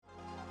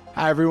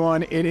Hi,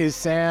 everyone. It is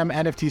Sam,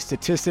 NFT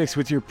Statistics,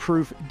 with your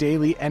Proof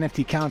Daily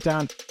NFT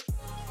Countdown.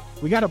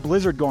 We got a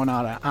blizzard going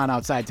on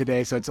outside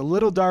today, so it's a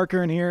little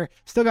darker in here.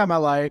 Still got my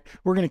light.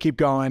 We're going to keep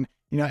going.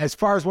 As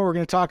far as what we're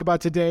going to talk about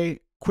today,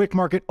 quick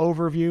market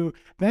overview,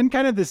 then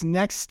kind of this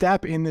next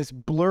step in this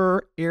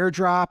Blur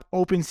airdrop,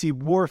 OpenSea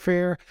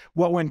warfare,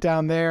 what went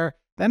down there.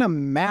 Then a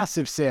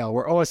massive sale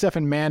where OSF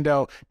and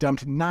Mando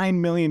dumped $9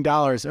 million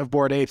of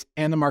Bored Apes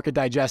and the market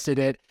digested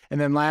it. And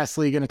then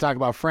lastly, going to talk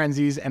about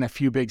Friendsies and a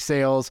few big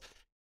sales.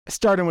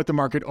 Starting with the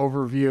market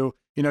overview,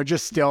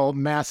 just still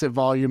massive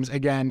volumes.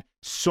 Again,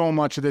 so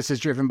much of this is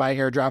driven by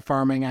airdrop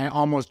farming. I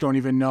almost don't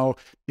even know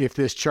if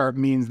this chart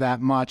means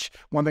that much.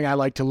 One thing I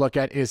like to look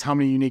at is how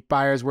many unique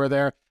buyers were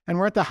there. And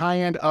we're at the high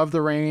end of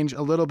the range,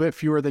 a little bit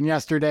fewer than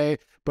yesterday,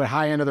 but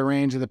high end of the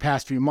range of the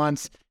past few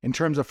months. In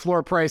terms of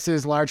floor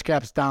prices, large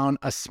caps down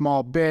a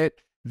small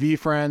bit.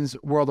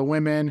 VFriends, World of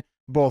Women,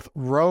 both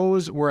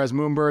rose, whereas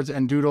Moonbirds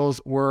and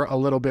Doodles were a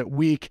little bit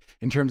weak.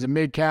 In terms of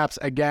mid caps,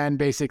 again,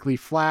 basically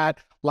flat.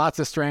 Lots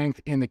of strength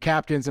in the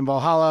Captains and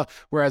Valhalla,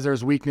 whereas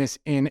there's weakness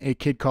in a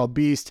kid called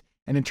Beast.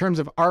 And in terms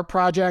of art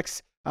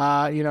projects,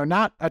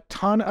 not a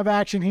ton of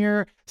action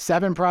here.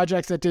 7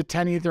 projects that did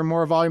 10 ETH or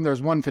more volume.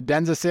 There's one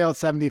Fidenza sale at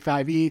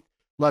 75 ETH.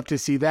 Love to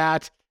see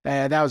that.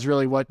 That was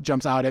really what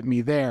jumps out at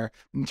me there.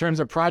 In terms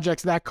of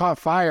projects that caught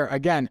fire,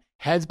 again,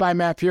 Heads by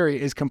Matt Fury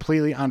is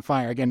completely on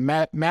fire. Again,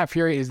 Matt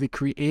Fury is the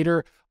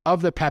creator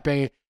of the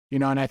Pepe,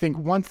 and I think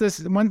once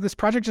this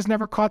project just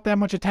never caught that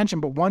much attention,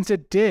 but once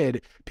it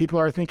did, people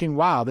are thinking,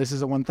 wow, this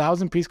is a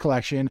 1,000 piece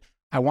collection.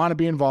 I want to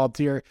be involved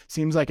here.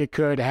 Seems like it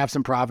could have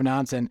some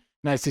provenance, and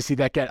nice to see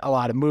that get a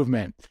lot of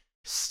movement.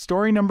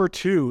 Story number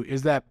 2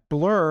 is that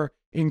Blur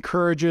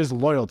encourages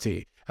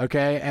loyalty.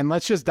 Okay. And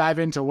let's just dive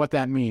into what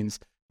that means.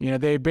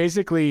 They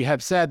basically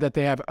have said that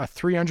they have a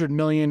 300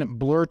 million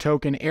Blur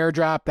token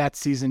airdrop. That's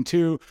season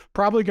 2,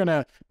 probably going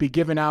to be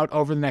given out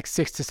over the next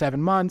 6 to 7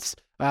 months,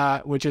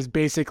 which is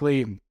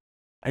basically,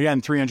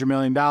 again, $300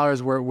 million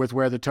with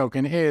where the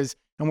token is.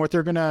 And what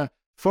they're going to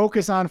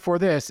focus on for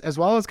this, as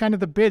well as kind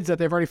of the bids that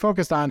they've already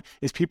focused on,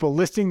 is people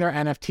listing their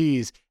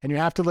NFTs, and you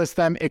have to list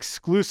them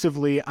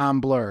exclusively on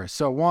Blur.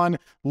 So 1,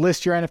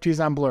 list your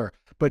NFTs on Blur,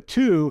 but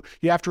 2,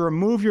 you have to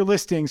remove your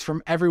listings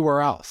from everywhere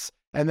else.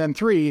 And then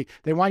 3,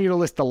 they want you to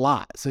list a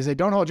lot. So they say,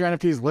 don't hold your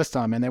NFTs, list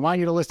them. And they want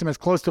you to list them as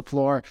close to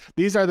floor.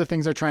 These are the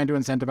things they're trying to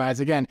incentivize.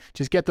 Again,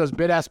 just get those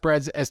bid-ask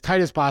spreads as tight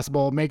as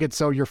possible. Make it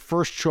so your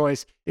first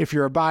choice, if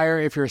you're a buyer,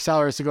 if you're a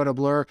seller, is to go to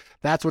Blur.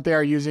 That's what they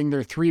are using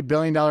their $3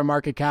 billion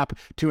market cap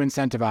to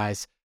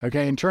incentivize.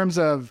 Okay, in terms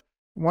of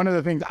one of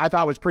the things I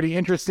thought was pretty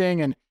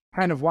interesting and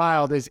kind of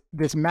wild is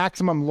this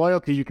maximum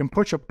loyalty. You can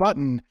push a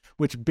button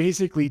which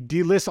basically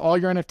delists all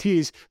your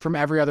NFTs from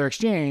every other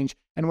exchange.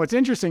 And what's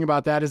interesting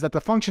about that is that the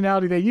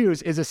functionality they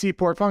use is a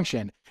Seaport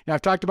function. Now,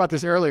 I've talked about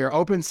this earlier.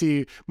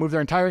 OpenSea moved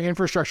their entire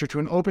infrastructure to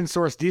an open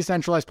source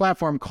decentralized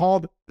platform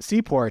called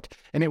Seaport.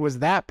 And it was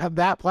that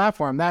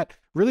platform, that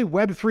really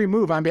Web3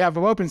 move on behalf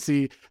of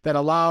OpenSea, that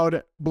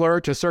allowed Blur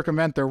to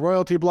circumvent their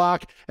royalty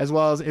block, as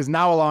well as is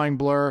now allowing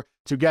Blur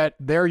to get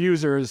their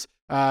users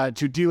to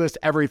delist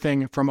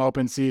everything from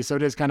OpenSea. So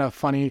it is kind of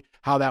funny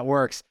how that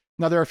works.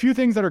 Now, there are a few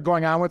things that are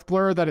going on with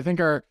Blur that I think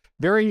are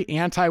very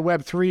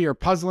anti-Web3 or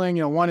puzzling.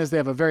 One is they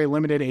have a very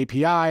limited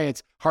API.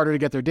 It's harder to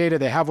get their data.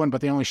 They have one,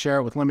 but they only share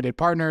it with limited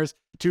partners.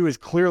 2 is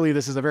clearly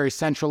this is a very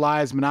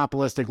centralized,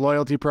 monopolistic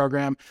loyalty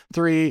program.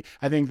 3,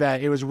 I think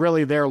that it was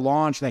really their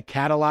launch that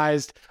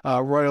catalyzed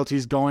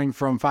royalties going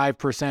from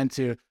 5%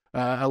 to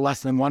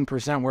less than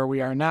 1% where we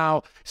are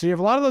now. So you have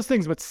a lot of those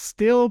things, but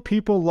still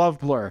people love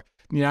Blur.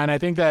 And I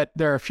think that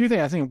there are a few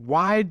things. I think,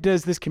 why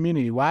does this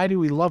community, why do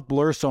we love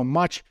Blur so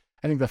much?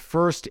 I think the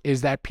first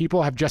is that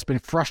people have just been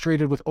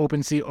frustrated with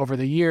OpenSea over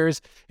the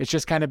years. It's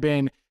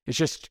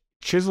just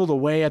chiseled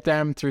away at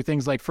them through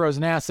things like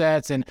frozen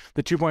assets and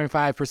the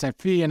 2.5%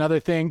 fee. Another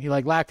thing,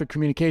 like lack of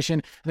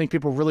communication. I think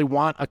people really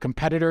want a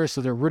competitor,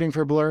 so they're rooting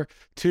for Blur.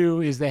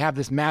 2 is they have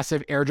this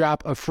massive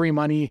airdrop of free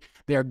money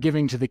they are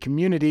giving to the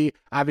community.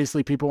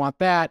 Obviously, people want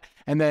that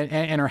and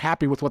are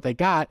happy with what they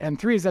got. And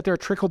 3 is that there are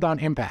trickle-down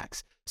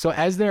impacts. So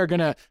as they're going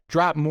to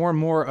drop more and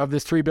more of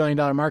this $3 billion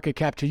market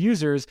cap to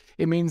users,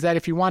 it means that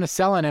if you want to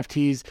sell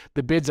NFTs,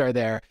 the bids are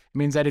there. It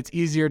means that it's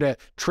easier to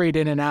trade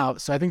in and out.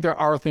 So I think there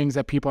are things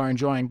that people are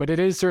enjoying, but it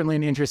is certainly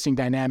an interesting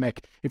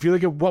dynamic. If you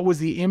look at what was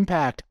the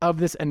impact of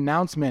this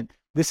announcement,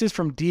 this is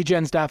from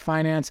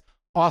dgens.finance.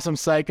 Awesome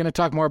site. Going to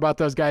talk more about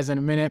those guys in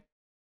a minute,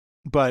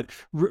 but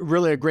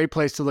really a great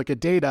place to look at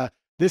data.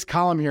 This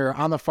column here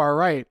on the far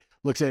right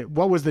looks at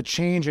what was the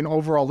change in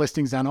overall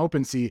listings on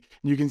OpenSea.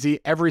 And you can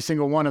see every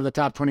single one of the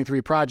top 23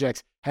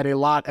 projects had a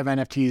lot of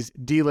NFTs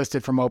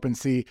delisted from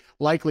OpenSea,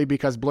 likely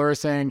because Blur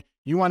is saying,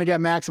 you want to get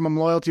maximum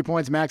loyalty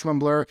points, maximum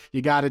Blur,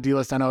 you got to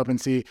delist on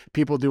OpenSea.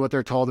 People do what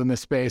they're told in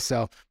this space.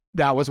 So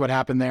that was what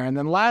happened there. And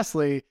then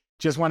lastly,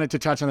 just wanted to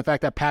touch on the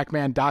fact that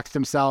Pac-Man doxed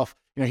himself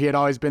he had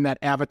always been that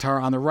avatar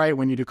on the right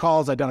when you do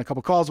calls. I'd done a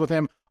couple calls with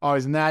him,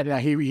 always in that.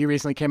 He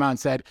recently came out and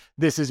said,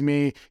 this is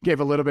me, gave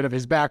a little bit of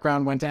his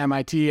background, went to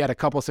MIT, had a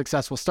couple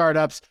successful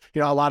startups.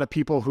 A lot of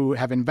people who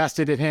have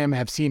invested in him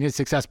have seen his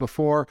success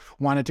before,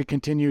 wanted to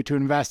continue to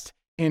invest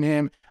in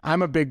him.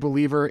 I'm a big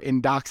believer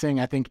in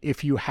doxing. I think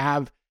if you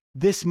have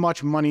this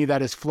much money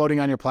that is floating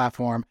on your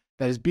platform,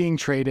 that is being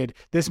traded,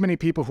 this many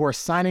people who are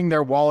signing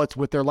their wallets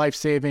with their life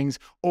savings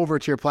over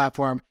to your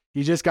platform,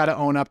 you just got to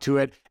own up to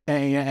it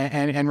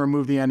and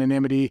remove the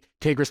anonymity,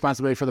 take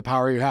responsibility for the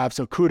power you have.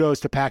 So kudos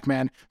to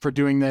Pac-Man for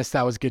doing this.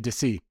 That was good to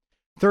see.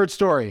 Third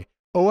story,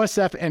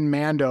 OSF and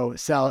Mando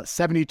sell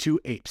 72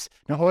 apes.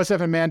 Now,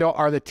 OSF and Mando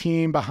are the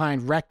team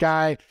behind Wreck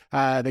Guy.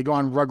 They go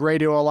on Rug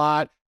Radio a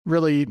lot,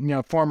 really,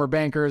 former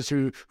bankers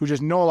who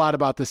just know a lot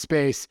about the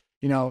space.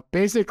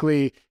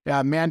 Basically,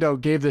 Mando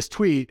gave this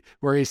tweet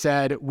where he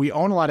said, we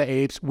own a lot of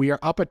apes, we are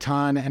up a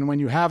ton, and when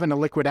you have an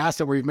illiquid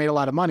asset where you've made a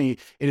lot of money,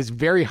 it is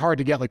very hard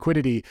to get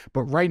liquidity,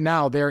 but right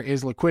now there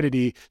is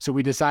liquidity, so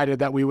we decided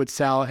that we would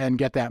sell and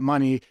get that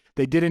money.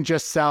 They didn't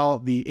just sell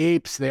the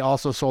apes, they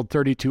also sold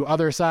 32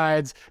 other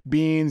sides,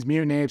 beans,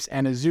 mutant apes,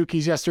 and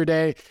Azukis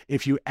yesterday.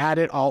 If you add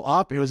it all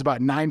up, it was about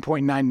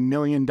 $9.9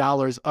 million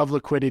of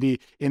liquidity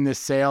in this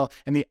sale,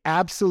 and the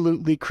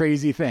absolutely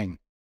crazy thing,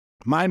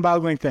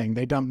 mind-boggling thing,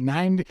 they dumped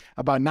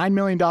about $9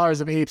 million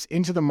of apes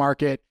into the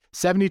market,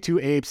 72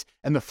 apes,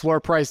 and the floor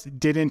price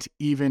didn't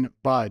even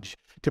budge.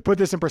 To put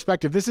this in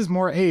perspective, this is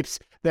more apes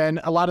than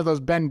a lot of those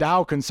Ben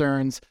Dow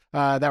concerns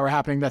that were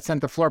happening that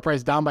sent the floor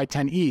price down by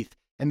 10 ETH.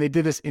 And they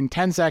did this in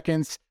 10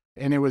 seconds,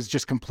 and it was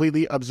just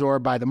completely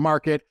absorbed by the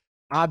market.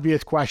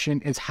 Obvious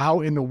question is,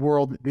 how in the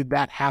world did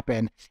that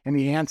happen? And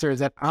the answer is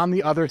that on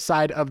the other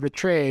side of the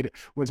trade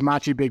was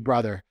Machi Big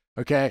Brother.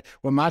 Okay,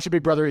 what Machi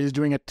Big Brother is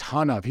doing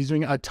he's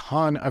doing a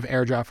ton of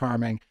airdrop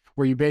farming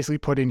where you basically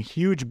put in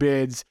huge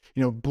bids.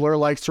 Blur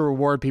likes to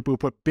reward people who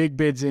put big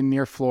bids in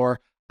near floor.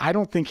 I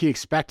don't think he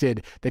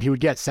expected that he would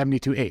get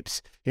 72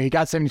 apes. He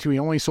got 72, he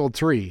only sold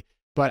 3,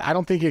 but I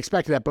don't think he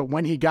expected that. But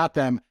when he got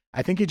them,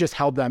 I think he just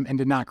held them and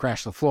did not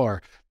crash the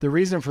floor. The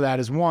reason for that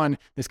is, one,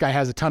 this guy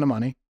has a ton of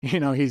money.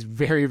 He's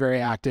very,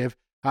 very active.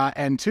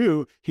 And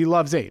two, he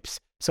loves apes.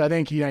 So I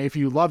think, if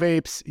you love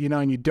apes,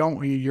 and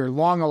you're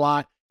long a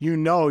lot,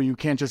 you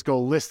can't just go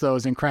list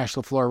those and crash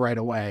the floor right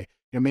away.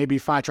 Maybe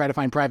try to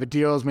find private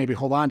deals, maybe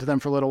hold on to them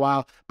for a little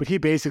while, but he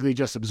basically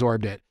just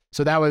absorbed it.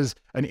 So that was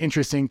an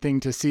interesting thing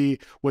to see.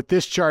 What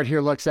this chart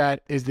here looks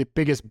at is the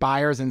biggest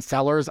buyers and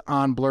sellers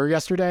on Blur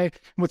yesterday. And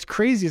what's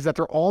crazy is that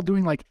they're all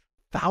doing like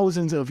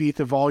thousands of ETH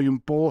of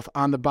volume, both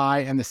on the buy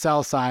and the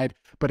sell side.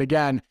 But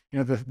again,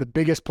 the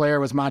biggest player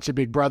was Machi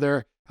Big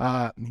Brother.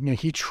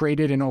 He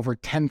traded in over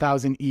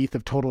 10,000 ETH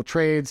of total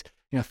trades.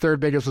 Third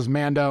biggest was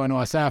Mando and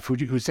OSF,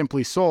 who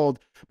simply sold.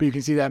 But you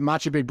can see that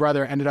Machi Big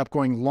Brother ended up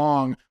going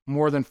long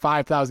more than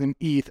 5,000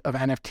 ETH of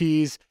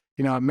NFTs.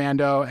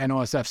 Mando and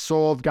OSF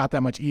sold, got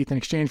that much ETH in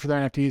exchange for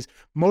their NFTs.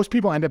 Most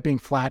people end up being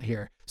flat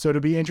here. So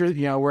it'll be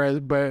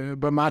interesting,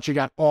 but Machi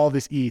got all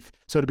this ETH.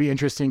 So it'll be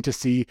interesting to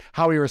see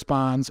how he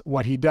responds,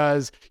 what he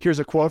does. Here's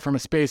a quote from a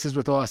Spaces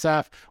with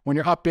OSF. When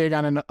you're up big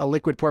on a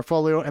liquid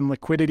portfolio and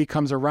liquidity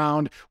comes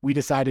around, we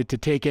decided to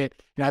take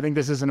it. I think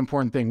this is an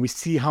important thing. We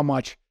see how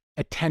much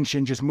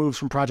attention just moves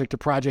from project to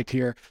project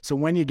here. So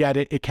when you get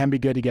it, it can be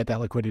good to get that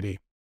liquidity.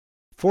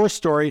 Fourth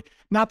story,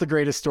 not the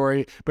greatest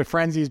story, but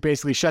Friendsies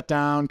basically shut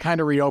down, kind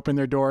of reopened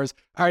their doors.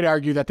 I'd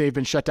argue that they've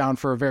been shut down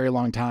for a very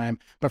long time.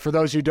 But for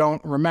those who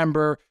don't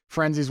remember,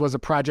 Friendsies was a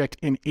project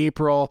in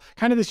April,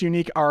 kind of this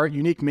unique art,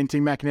 unique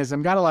minting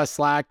mechanism. Got a lot of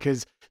slack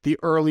because the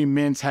early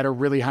mints had a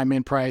really high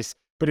mint price.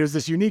 But it was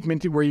this unique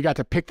mint where you got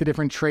to pick the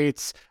different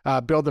traits,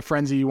 build the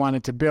frenzy you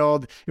wanted to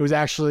build. It was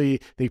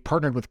actually, they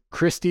partnered with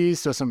Christie's,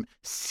 so some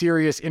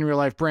serious in real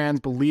life brands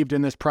believed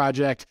in this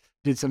project,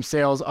 did some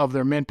sales of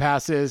their mint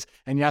passes.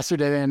 And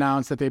yesterday they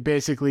announced that they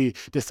basically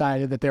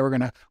decided that they were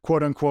going to,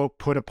 quote unquote,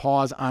 put a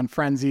pause on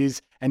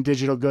Friendsies and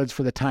digital goods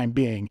for the time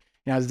being.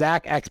 Now,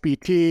 Zach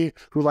XBT,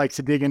 who likes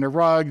to dig into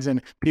rugs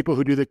and people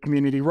who do the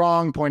community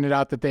wrong, pointed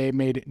out that they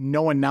made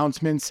no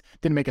announcements,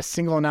 didn't make a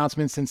single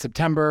announcement since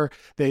September.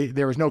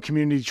 There was no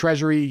community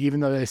treasury,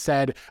 even though they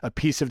said a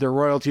piece of their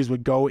royalties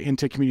would go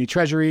into community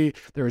treasury.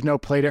 There was no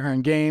play to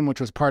earn game,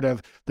 which was part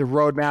of the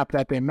roadmap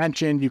that they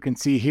mentioned. You can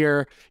see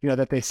here,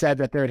 that they said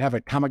that they would have a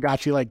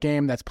Tamagotchi-like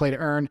game that's play to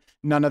earn.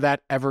 None of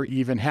that ever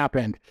even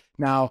happened.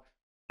 Now,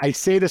 I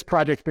say this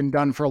project's been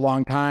done for a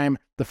long time.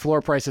 The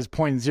floor price is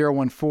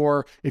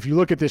 0.014. If you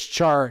look at this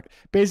chart,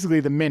 basically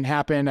the mint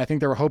happened. I think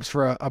there were hopes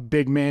for a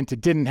big mint.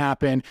 It didn't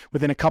happen.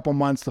 Within a couple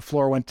months, the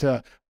floor went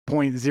to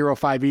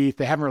 0.05 ETH.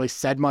 They haven't really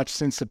said much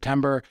since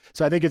September.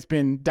 So I think it's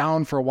been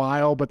down for a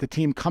while, but the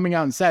team coming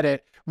out and said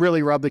it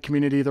really rubbed the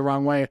community the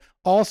wrong way.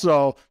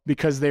 Also,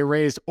 because they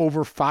raised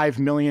over $5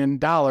 million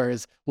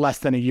less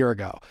than a year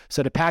ago.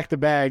 So to pack the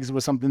bags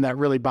was something that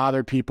really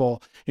bothered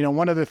people.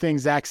 One of the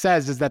things Zach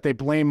says is that they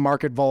blame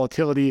market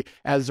volatility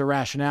as the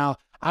rationale.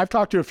 I've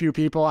talked to a few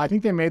people. I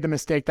think they made the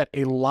mistake that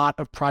a lot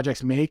of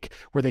projects make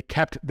where they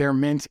kept their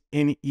mint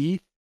in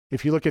ETH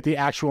If you look at the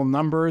actual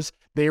numbers,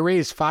 they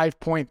raised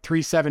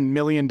 $5.37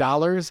 million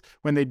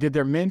when they did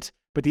their mint,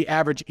 but the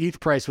average ETH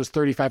price was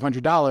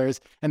 $3,500,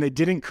 and they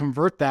didn't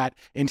convert that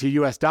into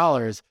US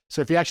dollars.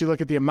 So if you actually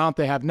look at the amount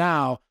they have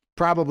now,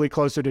 probably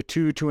closer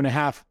to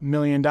 $2.5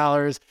 million.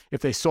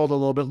 If they sold a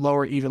little bit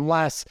lower, even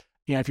less.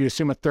 If you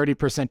assume a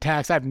 30%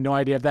 tax, I have no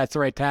idea if that's the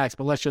right tax,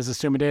 but let's just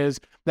assume it is.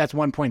 That's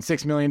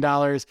 $1.6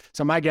 million.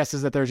 So my guess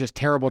is that there's just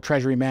terrible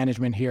treasury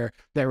management here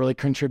that really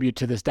contribute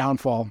to this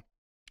downfall.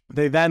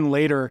 They then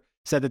later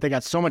said that they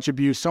got so much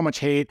abuse, so much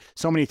hate,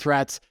 so many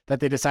threats that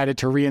they decided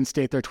to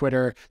reinstate their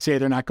Twitter, say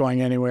they're not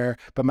going anywhere,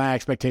 but my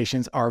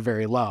expectations are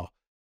very low.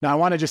 Now, I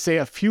want to just say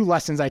a few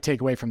lessons I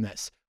take away from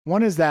this.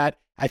 One is that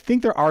I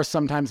think there are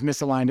sometimes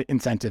misaligned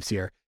incentives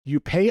here. You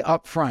pay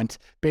up front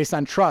based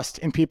on trust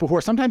in people who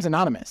are sometimes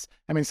anonymous.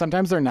 I mean,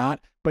 sometimes they're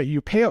not, but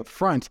you pay up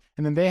front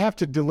and then they have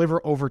to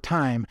deliver over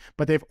time,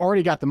 but they've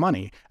already got the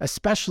money,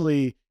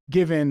 especially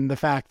given the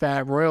fact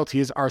that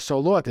royalties are so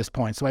low at this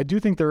point. So I do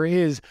think there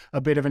is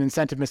a bit of an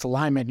incentive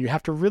misalignment. You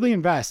have to really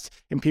invest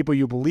in people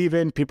you believe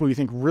in, people you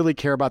think really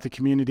care about the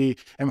community,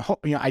 and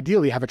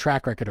ideally have a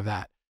track record of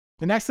that.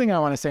 The next thing I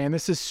want to say, and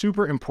this is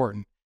super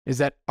important, is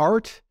that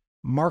art,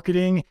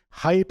 marketing,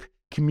 hype,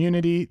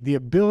 community, the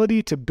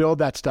ability to build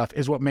that stuff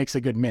is what makes a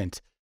good mint.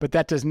 But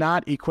that does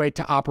not equate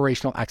to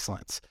operational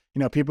excellence.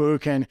 People who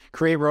can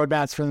create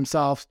roadmaps for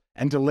themselves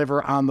and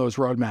deliver on those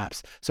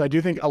roadmaps. So I do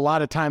think a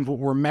lot of times what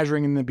we're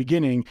measuring in the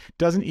beginning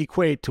doesn't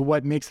equate to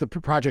what makes the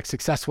project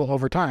successful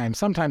over time.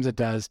 Sometimes it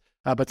does,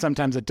 but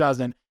sometimes it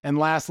doesn't. And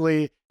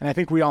lastly, and I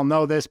think we all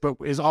know this, but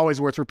is always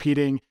worth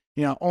repeating,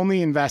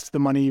 only invest the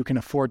money you can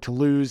afford to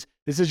lose.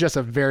 This is just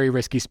a very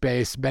risky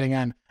space, betting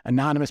on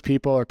anonymous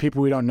people or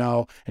people we don't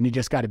know, and you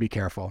just got to be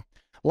careful.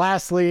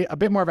 Lastly, a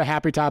bit more of a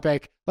happy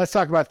topic. Let's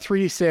talk about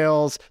three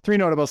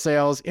notable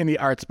sales in the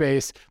art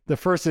space. The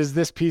first is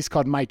this piece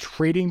called My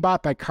Trading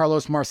Bot by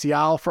Carlos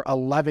Marcial for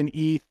 11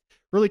 ETH.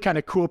 Really kind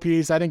of cool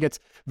piece. I think it's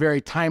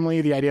very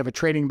timely, the idea of a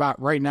trading bot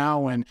right now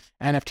when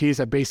NFTs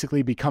have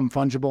basically become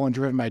fungible and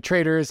driven by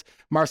traders.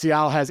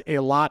 Marcial has a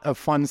lot of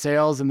fun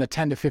sales in the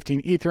 10 to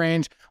 15 ETH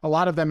range. A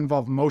lot of them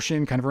involve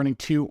motion, kind of running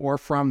to or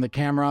from the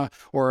camera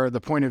or the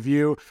point of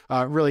view.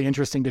 Really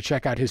interesting to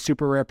check out his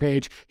super rare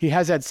page. He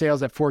has had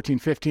sales at 14,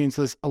 15,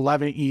 so this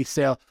 11 ETH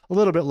sale, a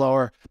little bit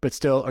lower, but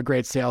still a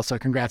great sale. So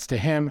congrats to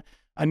him.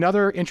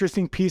 Another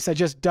interesting piece I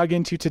just dug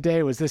into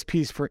today was this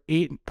piece for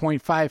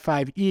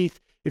 8.55 ETH.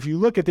 If you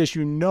look at this,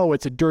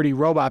 it's a Dirty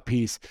Robot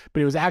piece,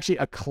 but it was actually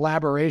a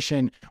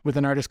collaboration with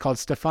an artist called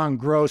Stefan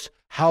Gross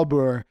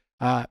Halbur.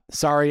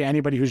 Sorry,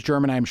 anybody who's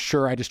German, I'm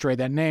sure I destroyed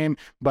that name.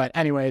 But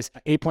anyways,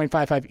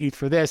 8.55 ETH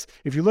for this.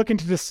 If you look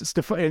into this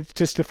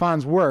to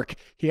Stefan's work,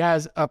 he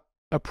has a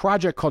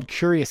project called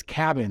Curious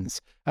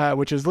Cabins,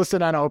 which is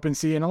listed on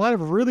OpenSea, and a lot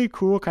of really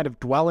cool kind of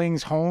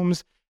dwellings,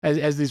 homes,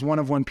 as these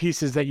one-of-one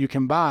pieces that you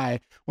can buy.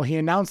 Well, he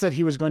announced that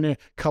he was going to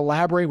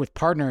collaborate with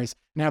partners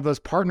and have those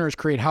partners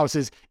create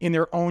houses in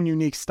their own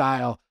unique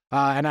style.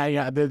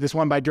 This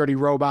one by Dirty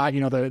Robot,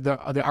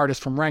 the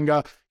artist from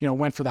Renga,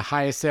 went for the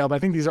highest sale. But I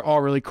think these are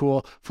all really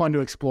cool, fun to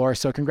explore.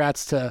 So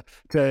congrats to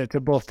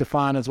both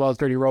Stefan as well as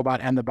Dirty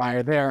Robot and the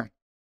buyer there.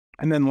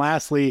 And then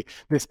lastly,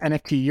 this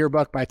NFT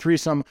yearbook by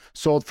Threesome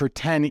sold for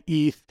 10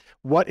 ETH.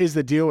 What is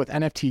the deal with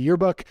NFT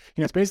yearbook?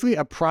 It's basically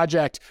a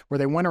project where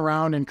they went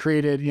around and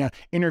created,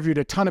 interviewed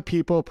a ton of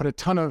people, put a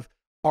ton of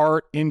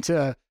art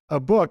into a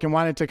book and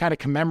wanted to kind of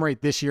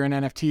commemorate this year in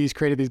NFTs,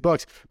 created these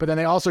books. But then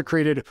they also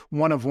created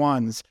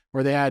one-of-ones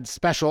where they had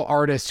special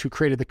artists who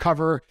created the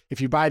cover. If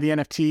you buy the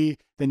NFT,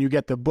 then you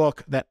get the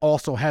book that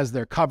also has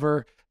their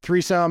cover.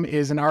 Threesome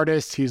is an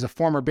artist. He's a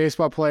former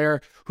baseball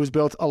player who's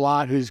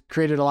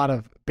created a lot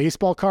of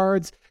baseball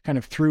cards kind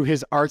of through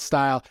his art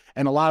style.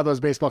 And a lot of those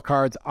baseball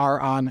cards are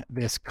on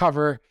this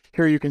cover.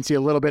 Here you can see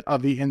a little bit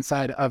of the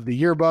inside of the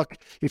yearbook.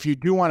 If you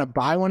do want to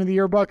buy one of the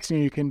yearbooks,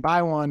 you can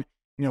buy one.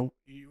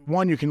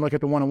 One, you can look at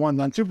the one-on-ones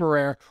on Super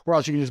Rare, or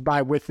else you can just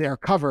buy with their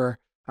cover.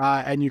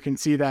 And you can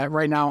see that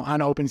right now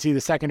on OpenSea,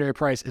 the secondary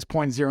price is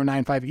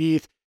 0.095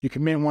 ETH. You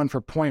can mint one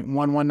for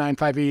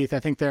 0.1195 ETH. I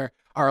think there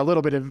are a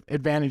little bit of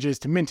advantages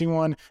to minting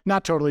one.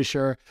 Not totally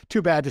sure.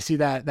 Too bad to see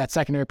that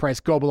secondary price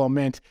go below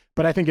mint,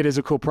 but I think it is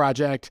a cool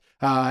project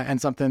and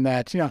something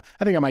that,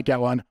 I think I might get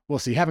one. We'll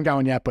see. Haven't got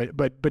one yet,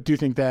 but do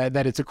think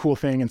that it's a cool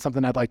thing and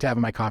something I'd like to have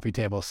on my coffee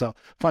table. So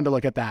fun to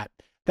look at that.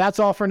 That's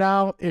all for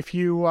now. If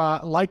you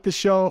like the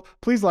show,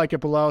 please like it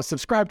below,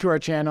 subscribe to our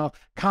channel,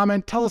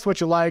 comment, tell us what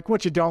you like,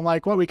 what you don't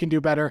like, what we can do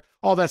better.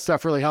 All that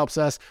stuff really helps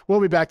us. We'll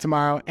be back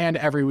tomorrow and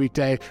every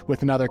weekday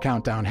with another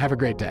countdown. Have a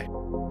great day.